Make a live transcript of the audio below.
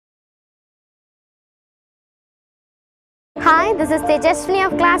Hi, this is Tejaswini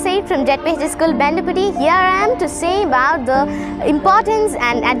of Class 8 from GOVT School, Bandapudi. Here I am to say about the importance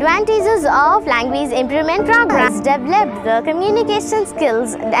and advantages of language improvement programs. Develop the communication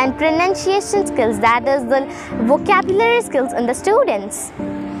skills and pronunciation skills, that is the vocabulary skills in the students.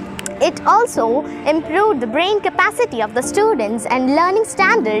 It also improved the brain capacity of the students and learning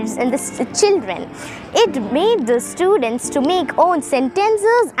standards in the children. It made the students to make own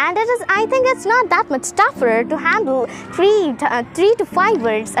sentences, and I think it's not that much tougher to handle three to five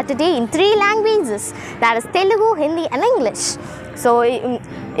words at a day in 3 languages, that is Telugu, Hindi and English. So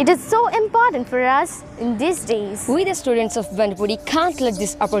it is so important for us in these days. We, the students of Bandapudi, can't let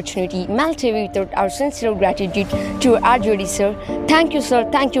this opportunity melt away without our sincere gratitude to our RJD sir. Thank you, sir.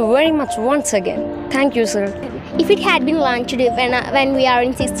 Thank you very much once again. Thank you, sir. If it had been launched when we are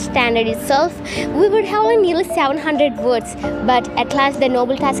in 6th standard itself, we would have nearly 700 words. But at last the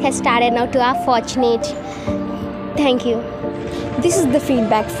noble task has started now to our fortunate. Thank you. This is the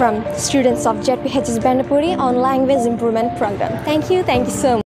feedback from students of GOVT Bandapudi on language improvement program. Thank you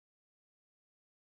so much.